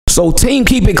So team,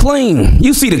 keep it clean.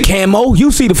 You see the camo,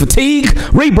 you see the fatigue.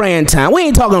 Rebrand time. We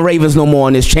ain't talking Ravens no more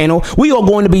on this channel. We are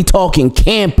going to be talking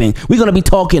camping. We're going to be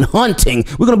talking hunting.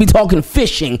 We're going to be talking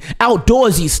fishing,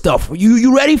 outdoorsy stuff.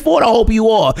 You ready for it? I hope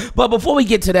you are. But before we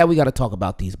get to that, we got to talk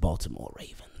about these Baltimore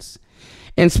Ravens.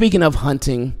 And speaking of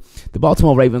hunting, the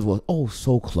Baltimore Ravens were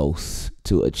so close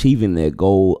to achieving their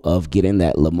goal of getting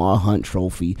that Lamar Hunt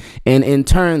trophy. And in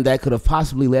turn, that could have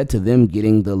possibly led to them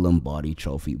getting the Lombardi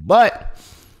trophy. But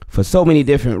for so many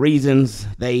different reasons,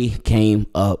 they came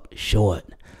up short.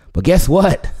 But guess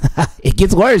what? It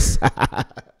gets worse.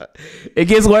 It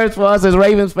gets worse for us as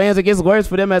Ravens fans. It gets worse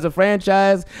for them as a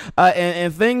franchise.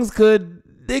 And things could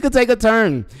take a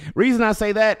turn. Reason I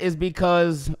say that is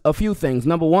because a few things.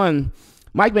 Number one,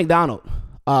 Mike MacDonald,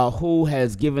 who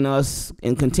has given us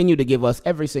and continue to give us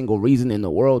every single reason in the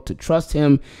world to trust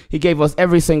him. He gave us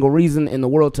every single reason in the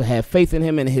world to have faith in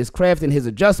him and his craft and his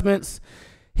adjustments.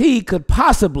 He could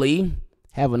possibly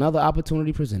have another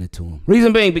opportunity presented to him.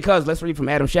 Reason being because, let's read from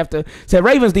Adam Schefter, said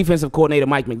Ravens defensive coordinator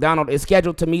Mike MacDonald is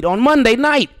scheduled to meet on Monday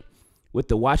night with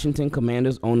the Washington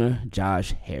Commanders owner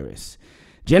Josh Harris,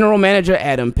 general manager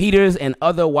Adam Peters, and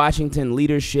other Washington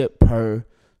leadership per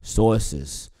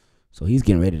sources. So he's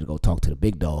getting ready to go talk to the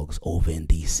big dogs over in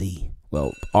D.C.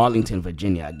 Well, Arlington,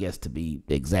 Virginia, I guess to be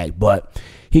exact. But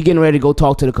he's getting ready to go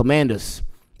talk to the Commanders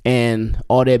and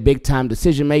all their big-time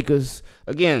decision makers.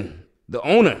 Again, the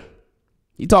owner.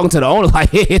 You talking to the owner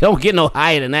like, it don't get no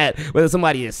higher than that. Whether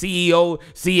somebody is CEO,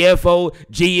 CFO,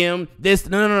 GM, this,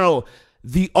 no.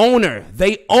 The owner.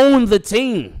 They own the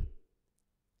team.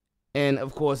 And,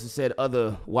 of course, it said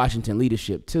other Washington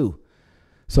leadership, too.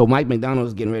 So Mike MacDonald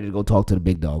is getting ready to go talk to the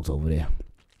big dogs over there.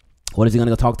 What is he going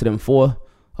to go talk to them for?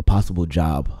 A possible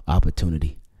job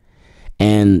opportunity.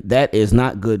 And that is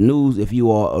not good news if you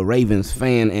are a Ravens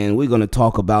fan, and we're going to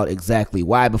talk about exactly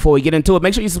why. Before we get into it,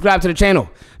 make sure you subscribe to the channel.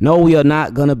 No, we are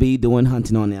not going to be doing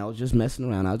hunting on there. I was just messing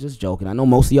around. I was just joking. I know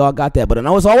most of y'all got that, but I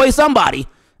know it's always somebody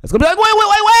that's going to be like,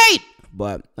 wait.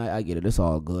 But I get it. It's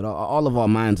all good. All of our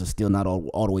minds are still not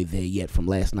all the way there yet from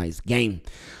last night's game.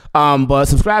 But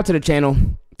subscribe to the channel.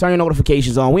 Turn your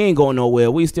notifications on. We ain't going nowhere.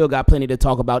 We still got plenty to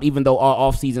talk about, even though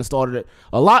our offseason started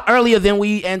a lot earlier than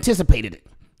we anticipated it.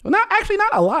 Well, not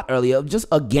a lot earlier, just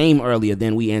a game earlier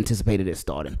than we anticipated it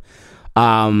starting.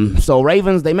 So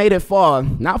Ravens, they made it far.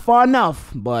 Not far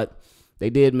enough, but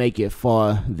they did make it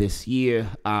far this year.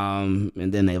 And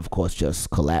then they, of course, just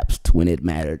collapsed when it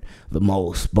mattered the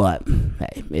most. But,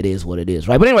 hey, it is what it is,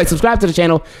 right? But anyway, subscribe to the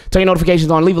channel. Turn your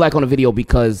notifications on. Leave a like on the video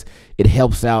because it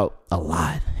helps out a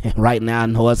lot. And right now, I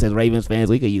know us as Ravens fans,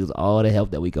 we could use all the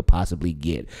help that we could possibly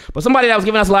get. But somebody that was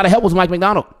giving us a lot of help was Mike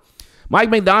MacDonald. Mike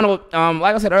MacDonald,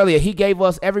 like I said earlier, he gave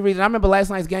us every reason. I remember last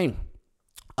night's game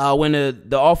when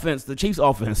the offense, the Chiefs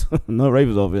offense, no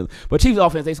Ravens offense, but Chiefs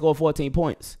offense, they scored 14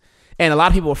 points. And a lot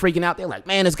of people were freaking out. They're like,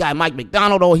 man, this guy Mike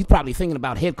MacDonald, he's probably thinking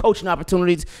about head coaching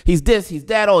opportunities. He's this, he's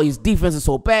that, his defense is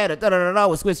so bad,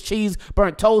 with Swiss cheese,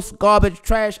 burnt toast, garbage,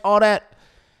 trash, all that.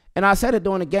 And I said it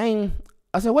during the game.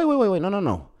 I said, wait,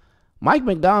 no. Mike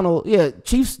MacDonald, yeah,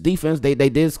 Chiefs defense, they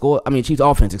did score. I mean, Chiefs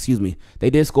offense, excuse me. They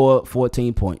did score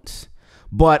 14 points.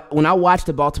 But when I watched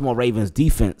the Baltimore Ravens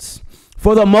defense,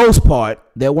 for the most part,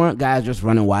 there weren't guys just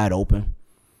running wide open.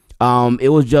 It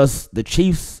was just the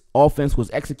Chiefs offense was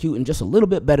executing just a little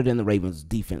bit better than the Ravens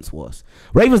defense was.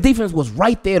 Ravens defense was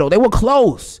right there, though. They were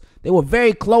close. They were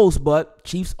very close, but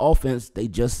Chiefs offense, they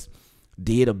just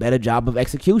did a better job of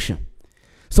execution.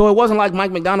 So it wasn't like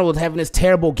Mike MacDonald was having this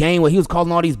terrible game where he was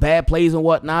calling all these bad plays and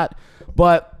whatnot.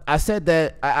 But I said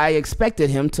that I expected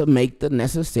him to make the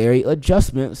necessary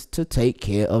adjustments to take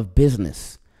care of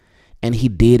business. And he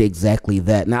did exactly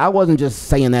that. Now, I wasn't just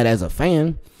saying that as a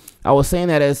fan. I was saying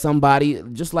that as somebody,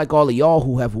 just like all of y'all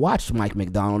who have watched Mike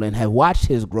MacDonald and have watched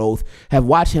his growth, have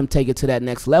watched him take it to that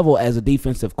next level as a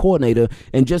defensive coordinator,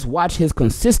 and just watch his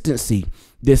consistency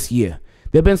this year.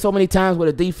 There have been so many times where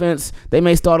the defense, they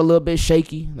may start a little bit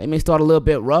shaky. They may start a little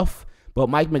bit rough. But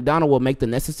Mike MacDonald will make the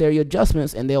necessary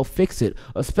adjustments, and they'll fix it,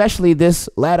 especially this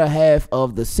latter half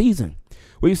of the season.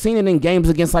 We've seen it in games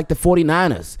against, like, the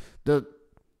 49ers, the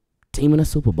team in the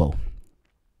Super Bowl.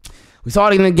 We saw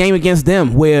it in the game against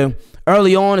them where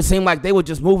early on it seemed like they were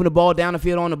just moving the ball down the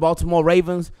field on the Baltimore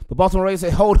Ravens. But Baltimore Ravens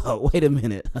said, hold up, wait a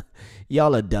minute.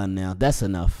 Y'all are done now. That's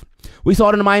enough. We saw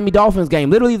it in the Miami Dolphins game,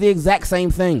 literally the exact same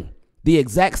thing. The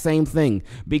exact same thing.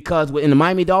 Because in the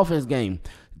Miami Dolphins game,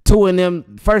 two of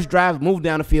them, first drive, moved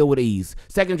down the field with ease.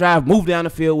 Second drive, moved down the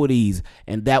field with ease.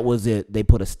 And that was it. They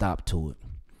put a stop to it.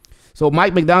 So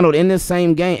Mike MacDonald in this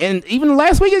same game, and even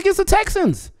last week against the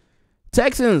Texans,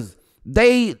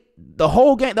 the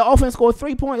whole game, the offense scored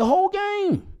 3 points the whole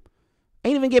game.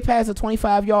 Ain't even get past the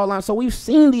 25-yard line. So we've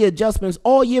seen the adjustments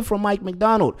all year from Mike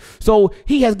MacDonald. So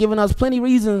he has given us plenty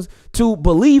reasons to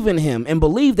believe in him and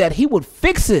believe that he would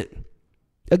fix it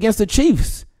against the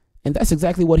Chiefs. And that's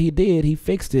exactly what he did. He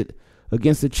fixed it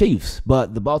against the Chiefs.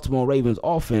 But the Baltimore Ravens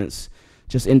offense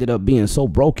just ended up being so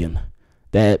broken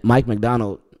that Mike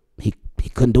MacDonald, he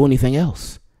couldn't do anything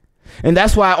else. And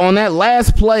that's why on that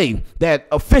last play that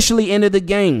officially ended the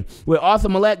game, where Arthur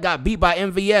Millette got beat by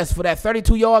MVS for that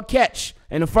 32-yard catch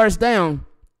and the first down,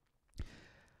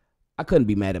 I couldn't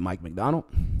be mad at Mike MacDonald.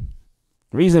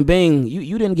 Reason being,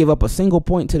 you didn't give up a single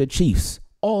point to the Chiefs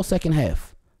all second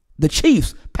half. The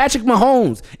Chiefs, Patrick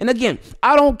Mahomes. And again,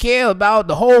 I don't care about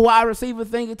the whole wide receiver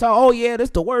thing. You talk, oh yeah, this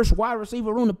is the worst wide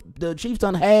receiver room the Chiefs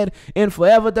done had in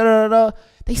forever.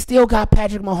 They still got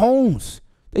Patrick Mahomes.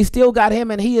 They still got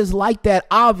him, and he is like that,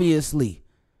 obviously.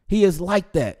 He is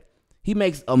like that. He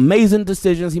makes amazing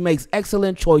decisions. He makes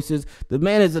excellent choices. The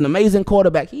man is an amazing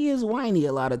quarterback. He is whiny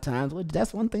a lot of times, which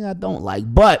that's one thing I don't like.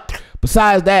 But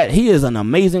besides that, he is an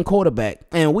amazing quarterback,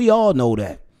 and we all know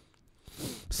that.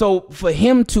 So for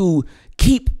him to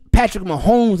keep Patrick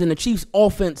Mahomes and the Chiefs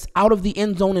offense out of the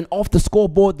end zone and off the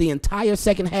scoreboard the entire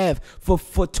second half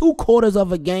for 2 quarters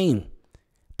of a game,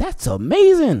 that's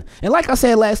amazing. And like I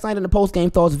said last night in the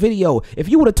post-game thoughts video, if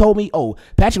you would have told me, oh,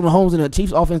 Patrick Mahomes and the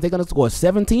Chiefs offense, they're going to score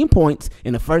 17 points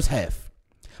in the first half,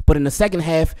 but in the second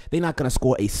half, they're not going to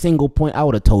score a single point, I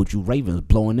would have told you Ravens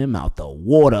blowing them out the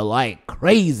water like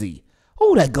crazy.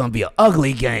 Oh, that's going to be an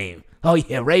ugly game. Oh,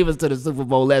 yeah, Ravens to the Super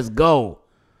Bowl, let's go.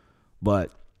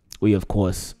 But we, of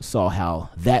course, saw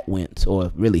how that went,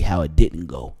 or really how it didn't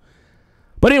go.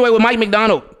 But anyway, with Mike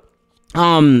MacDonald,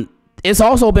 it's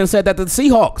also been said that the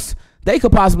Seahawks, they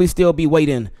could possibly still be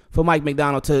waiting for Mike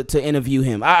MacDonald to interview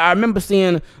him. I remember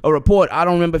seeing a report, I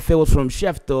don't remember if it was from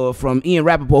Schefter or from Ian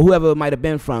Rappaport, whoever it might have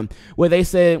been from, where they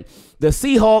said the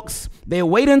Seahawks, they're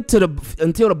waiting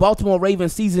until the Baltimore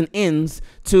Ravens season ends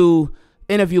to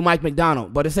interview Mike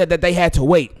MacDonald. But it said that they had to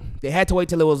wait. They had to wait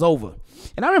till it was over.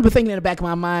 And I remember thinking in the back of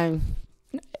my mind,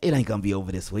 it ain't going to be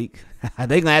over this week. They're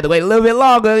going to have to wait a little bit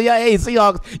longer. Yeah, hey,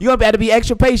 Seahawks, you're going to have to be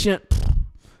extra patient.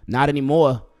 Not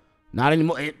anymore. Not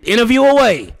anymore. Interview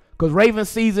away. Because Ravens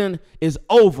season is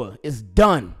over. It's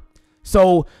done.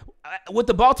 So with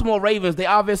the Baltimore Ravens, they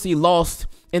obviously lost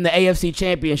in the AFC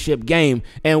Championship game.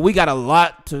 And we got a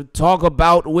lot to talk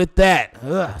about with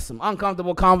that. Some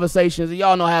uncomfortable conversations.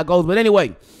 Y'all know how it goes. But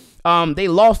anyway, they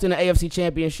lost in the AFC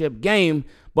Championship game.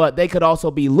 But they could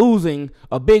also be losing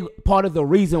a big part of the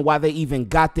reason why they even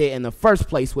got there in the first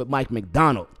place with Mike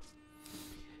MacDonald.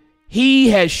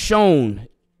 He has shown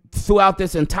throughout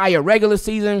this entire regular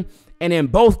season and in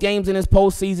both games in his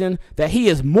postseason that he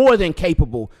is more than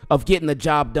capable of getting the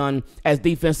job done as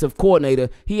defensive coordinator.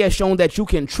 He has shown that you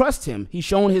can trust him. He's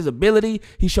shown his ability.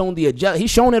 He's shown he's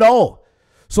shown it all.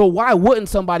 So why wouldn't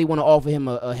somebody want to offer him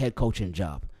a head coaching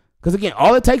job? Because again,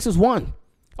 all it takes is one.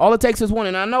 All it takes is one.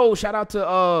 And I know, shout out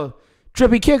to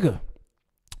Trippy Kicker.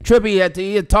 Trippy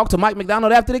he had talked to Mike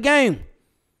MacDonald after the game.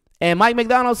 And Mike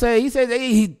MacDonald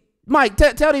said, Mike,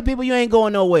 tell these people you ain't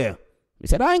going nowhere. He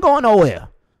said, I ain't going nowhere.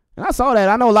 And I saw that.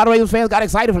 I know a lot of Ravens fans got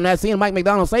excited from that, seeing Mike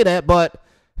MacDonald say that, but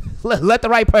let the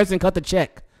right person cut the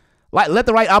check. Let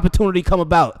the right opportunity come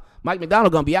about. Mike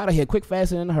MacDonald going to be out of here quick,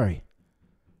 fast, and in a hurry.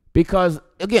 Because,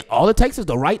 again, all it takes is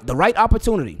the right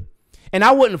opportunity. And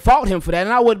I wouldn't fault him for that.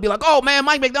 And I wouldn't be like, oh, man,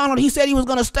 Mike MacDonald, he said he was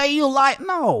going to stay. You like,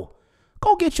 no.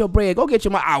 Go get your bread. Go get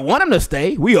your money. I want him to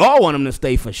stay. We all want him to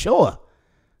stay for sure.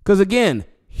 Because, again,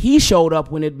 he showed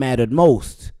up when it mattered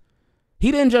most.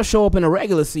 He didn't just show up in the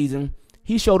regular season.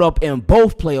 He showed up in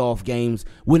both playoff games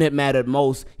when it mattered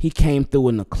most. He came through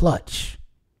in the clutch.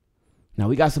 Now,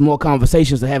 we got some more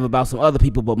conversations to have about some other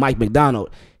people, but Mike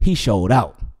MacDonald, he showed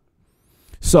out.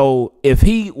 So if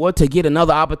he were to get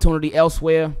another opportunity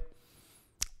elsewhere,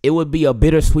 it would be a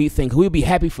bittersweet thing. We'd be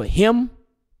happy for him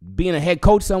being a head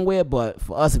coach somewhere, but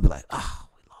for us, it'd be like, oh,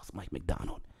 we lost Mike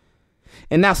MacDonald.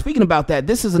 And now speaking about that,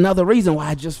 this is another reason why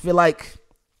I just feel like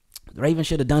the Ravens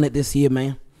should have done it this year,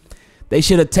 man. They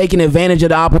should have taken advantage of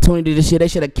the opportunity this year. They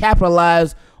should have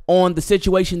capitalized on the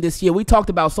situation this year. We talked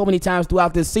about so many times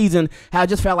throughout this season how I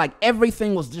just felt like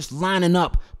everything was just lining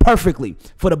up perfectly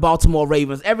for the Baltimore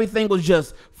Ravens. Everything was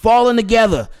just falling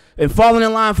together and falling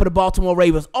in line for the Baltimore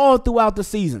Ravens all throughout the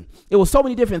season. It was so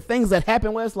many different things that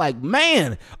happened where it's like,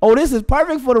 man, oh, this is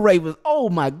perfect for the Ravens. Oh,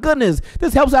 my goodness.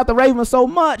 This helps out the Ravens so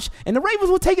much. And the Ravens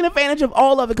were taking advantage of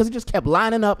all of it because it just kept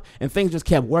lining up and things just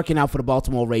kept working out for the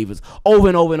Baltimore Ravens over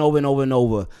and over and over and over and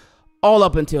over. All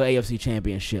up until AFC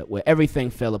Championship where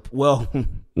everything fell apart. Well,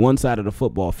 one side of the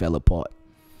football fell apart.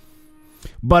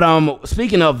 But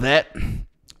speaking of that,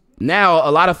 now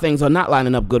a lot of things are not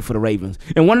lining up good for the Ravens.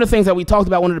 And one of the things that we talked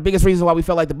about, one of the biggest reasons why we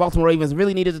felt like the Baltimore Ravens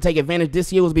really needed to take advantage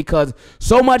this year was because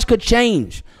so much could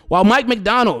change. While Mike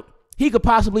MacDonald, he could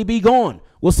possibly be gone.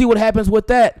 We'll see what happens with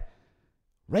that.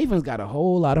 Ravens got a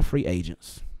whole lot of free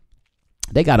agents.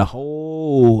 They got a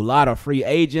whole lot of free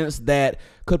agents that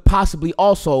could possibly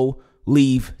also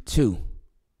leave too.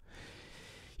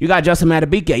 You got Justin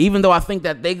Madubuike, even though I think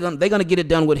that they're gonna get it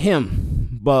done with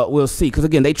him, but we'll see. Because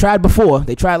again, they tried before,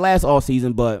 they tried last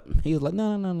offseason, but he was like,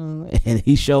 no, and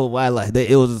he showed why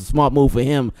it was a smart move for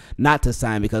him not to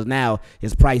sign because now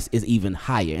his price is even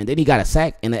higher. And then he got a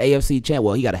sack in the AFC champ.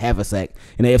 Well, he got to have a sack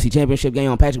in the AFC Championship game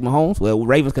on Patrick Mahomes. Well,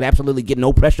 Ravens could absolutely get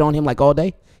no pressure on him like all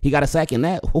day. He got a sack in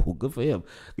that. Oh, good for him,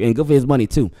 and good for his money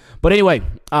too. But anyway,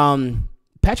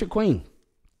 Patrick Queen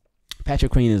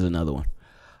is another one.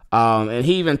 And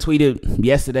he even tweeted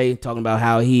yesterday talking about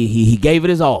how he gave it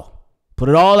his all, put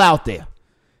it all out there.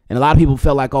 And a lot of people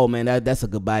felt like, oh, man, that's a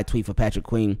goodbye tweet for Patrick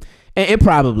Queen. And it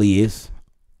probably is.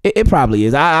 It probably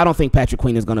is. I don't think Patrick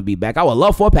Queen is going to be back. I would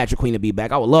love for Patrick Queen to be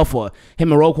back. I would love for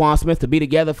him and Roquan Smith to be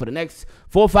together for the next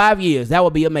 4 or 5 years. That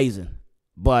would be amazing.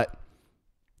 But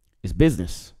it's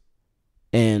business.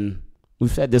 And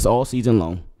we've said this all season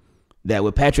long, that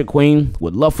with Patrick Queen,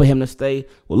 would love for him to stay,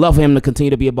 would love for him to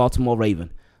continue to be a Baltimore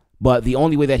Raven. But the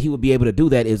only way that he would be able to do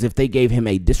that is if they gave him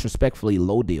a disrespectfully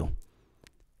low deal.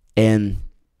 And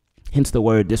hence the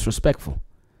word disrespectful.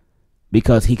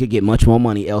 Because he could get much more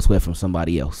money elsewhere from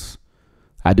somebody else.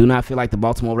 I do not feel like the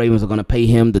Baltimore Ravens are going to pay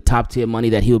him the top tier money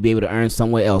that he will be able to earn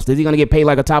somewhere else. Is he going to get paid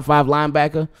like a top 5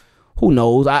 linebacker? Who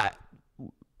knows? I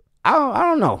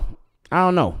don't know.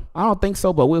 I don't think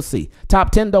so, but we'll see.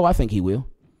 Top 10, though, I think he will.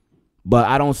 But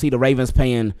I don't see the Ravens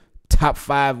paying top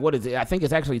 5. What is it? I think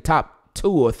it's actually top 2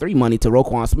 or 3 money to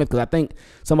Roquan Smith because I think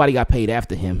somebody got paid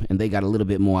after him and they got a little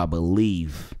bit more, I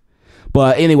believe.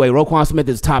 But anyway, Roquan Smith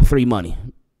is top 3 money.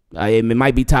 It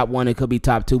might be top 1, it could be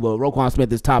top 2, but Roquan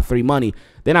Smith is top 3 money.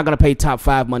 They're not going to pay top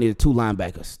 5 money to 2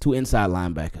 linebackers, 2 inside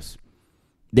linebackers.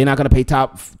 They're not going to pay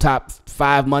top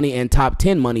 5 money and top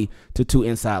 10 money to 2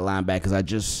 inside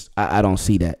linebackers. I don't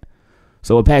see that.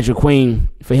 So with Patrick Queen,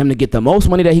 for him to get the most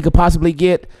money that he could possibly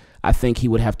get, I think he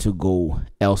would have to go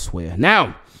elsewhere. Now,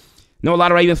 I know a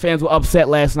lot of Ravens fans were upset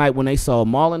last night when they saw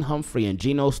Marlon Humphrey and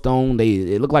Geno Stone.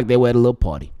 It looked like they were at a little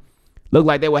party. Looked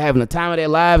like they were having the time of their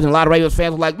lives, and a lot of Ravens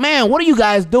fans were like, man, what are you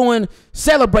guys doing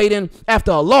celebrating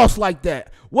after a loss like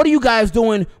that? What are you guys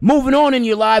doing moving on in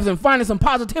your lives and finding some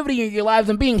positivity in your lives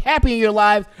and being happy in your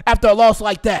lives after a loss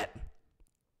like that?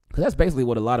 Because that's basically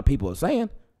what a lot of people are saying,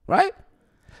 right?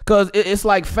 Because it's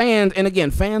like fans, and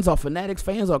again, fans are fanatics,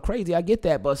 fans are crazy, I get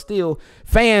that, but still,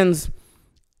 fans,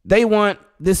 they want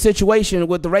this situation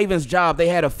with the Ravens' job. They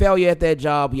had a failure at that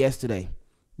job yesterday.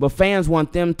 But fans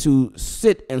want them to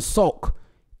sit and sulk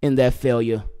in that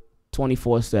failure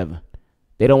 24/7.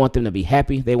 They don't want them to be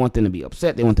happy. They want them to be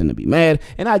upset. They want them to be mad.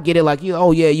 And I get it, like,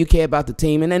 oh, yeah, you care about the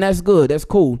team, and then that's good. That's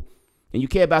cool. And you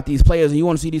care about these players, and you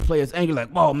want to see these players angry, like,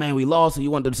 oh, man, we lost, and you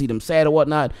want to see them sad or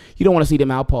whatnot. You don't want to see them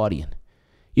out partying.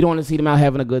 You don't want to see them out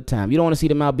having a good time. You don't want to see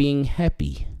them out being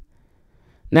happy.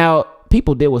 Now,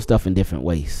 people deal with stuff in different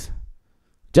ways.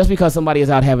 Just because somebody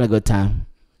is out having a good time,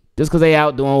 just because they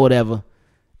out doing whatever,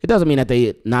 it doesn't mean that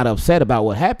they're not upset about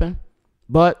what happened,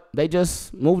 but they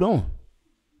just moved on.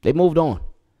 They moved on.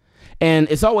 And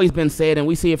it's always been said, and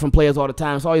we see it from players all the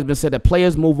time, it's always been said that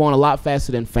players move on a lot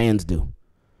faster than fans do.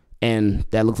 And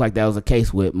that looks like that was the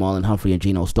case with Marlon Humphrey and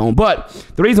Geno Stone. But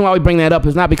the reason why we bring that up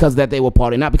is not because that they were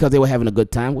partying, not because they were having a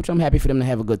good time, which I'm happy for them to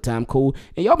have a good time, cool.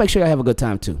 And y'all make sure y'all have a good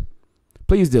time too.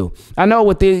 Please do. I know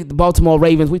with the Baltimore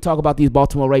Ravens, we talk about these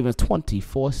Baltimore Ravens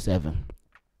 24/7.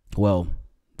 Well,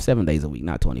 7 days a week,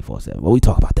 not 24/7, but we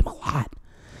talk about them a lot.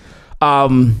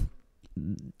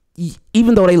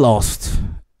 Even though they lost,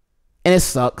 and it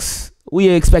sucks, we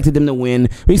expected them to win,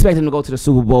 we expected them to go to the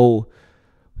Super Bowl,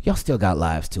 y'all still got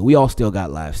lives too. We all still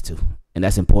got lives too, and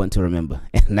that's important to remember.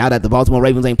 And now that the Baltimore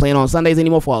Ravens ain't playing on Sundays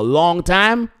anymore for a long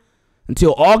time,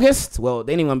 until August, well,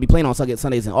 they ain't going to be playing on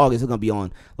Sundays in August. It's going to be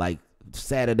on like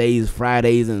Saturdays,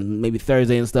 Fridays, and maybe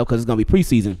Thursday and stuff because it's going to be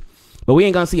preseason. But we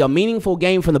ain't going to see a meaningful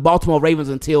game from the Baltimore Ravens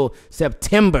until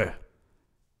September.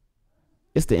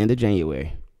 It's the end of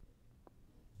January.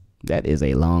 That is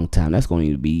a long time. That's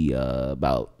going to be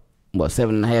about,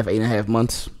 7.5, 8.5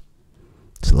 months.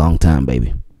 It's a long time,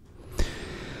 baby.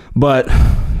 But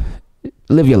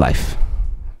live your life.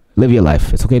 Live your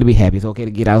life. It's okay to be happy. It's okay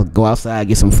to get out, go outside,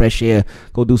 get some fresh air,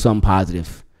 go do something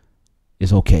positive.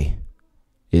 It's okay.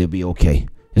 It'll be okay.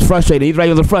 It's frustrating. These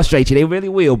Ravens will frustrate you. They really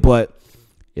will, but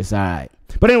it's all right.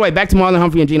 But anyway, back to Marlon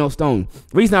Humphrey and Geno Stone.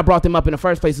 The reason I brought them up in the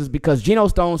first place is because Geno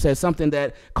Stone said something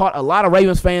that caught a lot of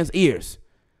Ravens fans' ears.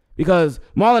 Because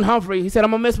Marlon Humphrey, he said,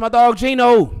 I'm going to miss my dog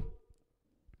Geno.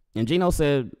 And Geno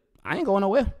said, I ain't going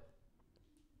nowhere.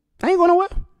 I ain't going nowhere.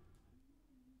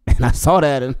 And I saw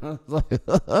that and I was like,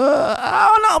 I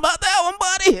don't know about that one,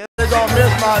 buddy. They gonna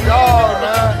miss my dog,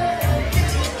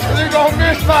 man. They gonna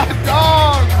miss my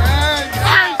dog, man.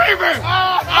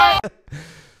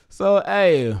 So,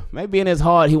 hey, maybe in his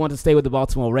heart he wants to stay with the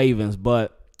Baltimore Ravens,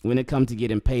 but when it comes to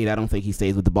getting paid, I don't think he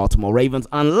stays with the Baltimore Ravens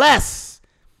unless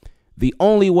the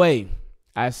only way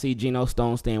I see Geno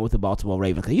Stone staying with the Baltimore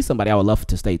Ravens, because he's somebody I would love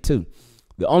to stay too.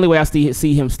 The only way I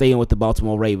see him staying with the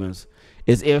Baltimore Ravens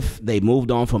is if they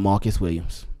moved on from Marcus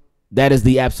Williams. That is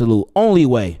the absolute only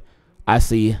way I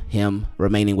see him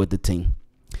remaining with the team.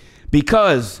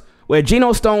 Because where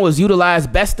Geno Stone was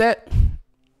utilized best at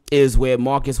is where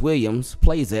Marcus Williams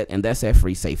plays at, and that's at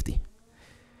free safety.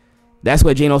 That's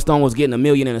where Geno Stone was getting 1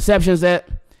 million interceptions at,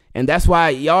 and that's why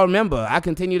y'all remember, I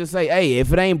continue to say, hey,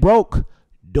 if it ain't broke,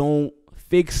 don't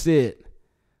fix it.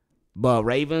 But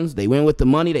Ravens, they went with the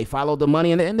money. They followed the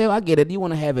money. And I get it. You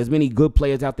want to have as many good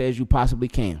players out there as you possibly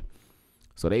can.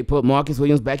 So they put Marcus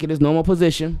Williams back in his normal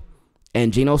position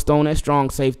and Geno Stone at strong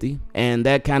safety. And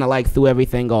that kind of like threw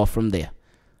everything off from there.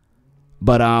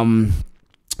 But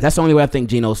that's the only way I think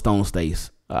Geno Stone stays.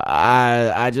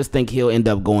 I just think he'll end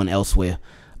up going elsewhere.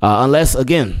 Unless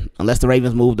the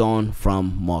Ravens moved on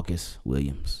from Marcus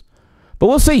Williams. But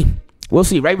we'll see. We'll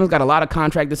see. Ravens got a lot of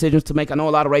contract decisions to make. I know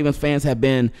a lot of Ravens fans have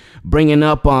been bringing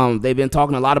up, they've been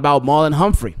talking a lot about Marlon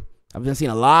Humphrey. I've been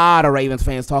seeing a lot of Ravens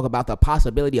fans talk about the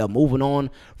possibility of moving on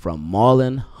from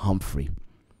Marlon Humphrey.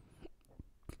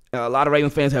 A lot of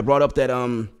Ravens fans have brought up that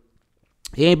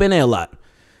he ain't been there a lot.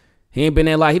 He ain't been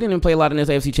there a lot. He didn't even play a lot in this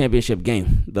AFC Championship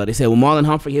game. But they said, well, Marlon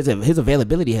Humphrey, his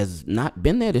availability has not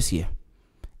been there this year.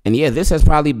 And yeah, this has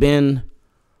probably been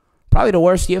the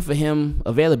worst year for him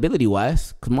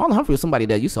availability-wise, because Marlon Humphrey was somebody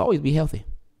that used to always be healthy.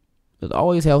 He was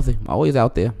always healthy, always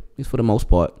out there, at least for the most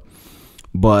part.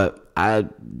 But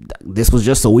this was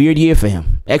just a weird year for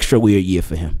him, extra weird year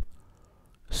for him.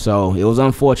 So it was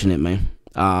unfortunate, man.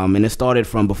 And it started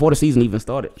from before the season even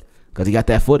started, because he got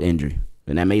that foot injury,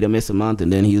 and that made him miss a month,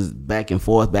 and then he was back and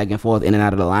forth, in and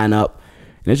out of the lineup.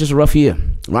 And it's just a rough year.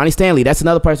 Ronnie Stanley, that's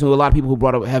another person who a lot of people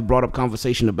who have brought up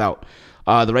conversation about.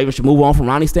 The Ravens should move on from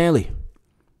Ronnie Stanley.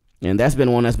 And that's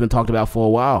been one that's been talked about for a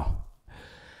while.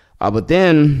 But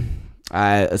then,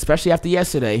 especially after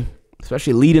yesterday,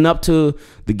 especially leading up to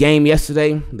the game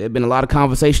yesterday, there had been a lot of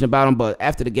conversation about him. But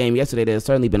after the game yesterday, there's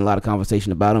certainly been a lot of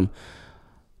conversation about him.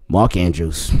 Mark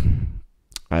Andrews.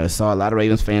 I saw a lot of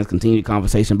Ravens fans continue the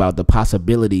conversation about the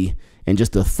possibility and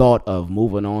just the thought of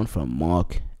moving on from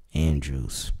Mark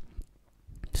Andrews.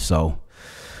 So,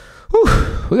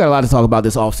 we got a lot to talk about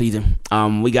this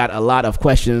offseason. We got a lot of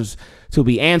questions to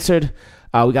be answered.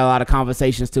 We got a lot of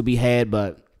conversations to be had,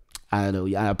 but I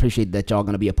appreciate that y'all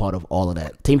going to be a part of all of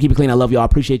that. Team Keep It Clean, I love y'all. I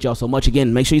appreciate y'all so much.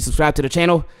 Again, make sure you subscribe to the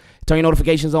channel. Turn your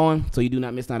notifications on so you do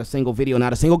not miss not a single video,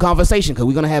 not a single conversation, because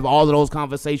we're going to have all of those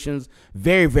conversations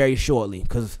very, very shortly,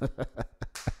 because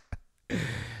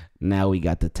now we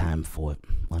got the time for it,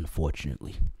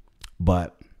 unfortunately.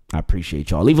 But I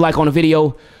appreciate y'all. Leave a like on the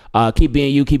video. Keep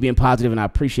being you, keep being positive, and I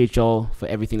appreciate y'all for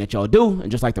everything that y'all do.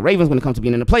 And just like the Ravens, when it comes to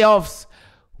being in the playoffs,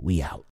 we out.